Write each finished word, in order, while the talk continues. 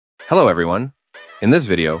Hello everyone. In this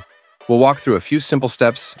video, we'll walk through a few simple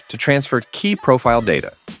steps to transfer key profile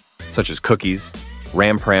data, such as cookies,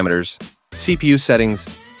 RAM parameters, CPU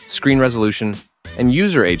settings, screen resolution, and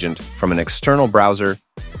user agent from an external browser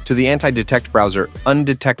to the anti-detect browser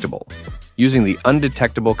Undetectable, using the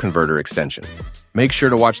Undetectable Converter extension. Make sure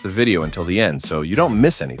to watch the video until the end so you don't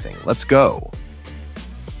miss anything. Let's go!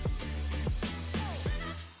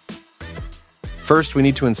 First, we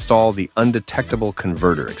need to install the Undetectable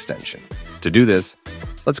Converter extension. To do this,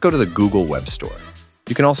 let's go to the Google Web Store.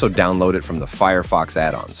 You can also download it from the Firefox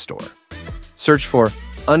add-ons store. Search for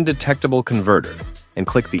Undetectable Converter and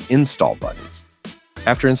click the Install button.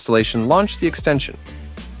 After installation, launch the extension.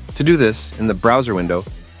 To do this, in the browser window,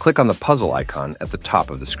 click on the puzzle icon at the top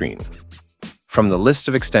of the screen. From the list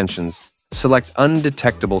of extensions, select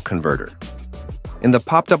Undetectable Converter. In the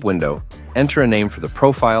popped-up window, enter a name for the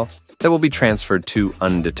profile that will be transferred to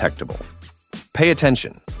Undetectable. Pay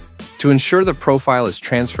attention. To ensure the profile is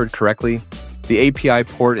transferred correctly, the API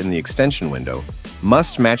port in the extension window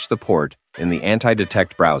must match the port in the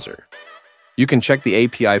anti-detect browser. You can check the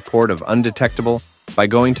API port of Undetectable by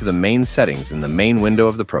going to the main settings in the main window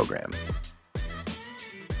of the program.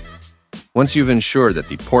 Once you've ensured that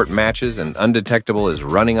the port matches and Undetectable is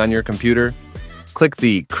running on your computer, click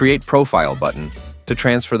the Create Profile button to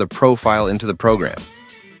transfer the profile into the program.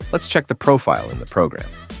 Let's check the profile in the program.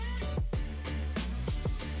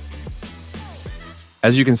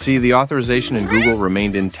 As you can see, the authorization in Google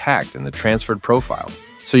remained intact in the transferred profile,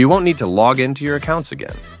 so you won't need to log into your accounts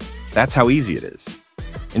again. That's how easy it is.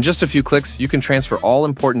 In just a few clicks, you can transfer all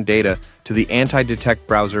important data to the anti-detect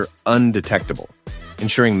browser Undetectable,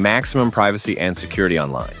 ensuring maximum privacy and security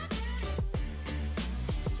online.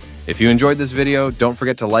 If you enjoyed this video, don't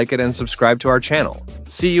forget to like it and subscribe to our channel.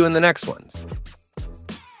 See you in the next ones.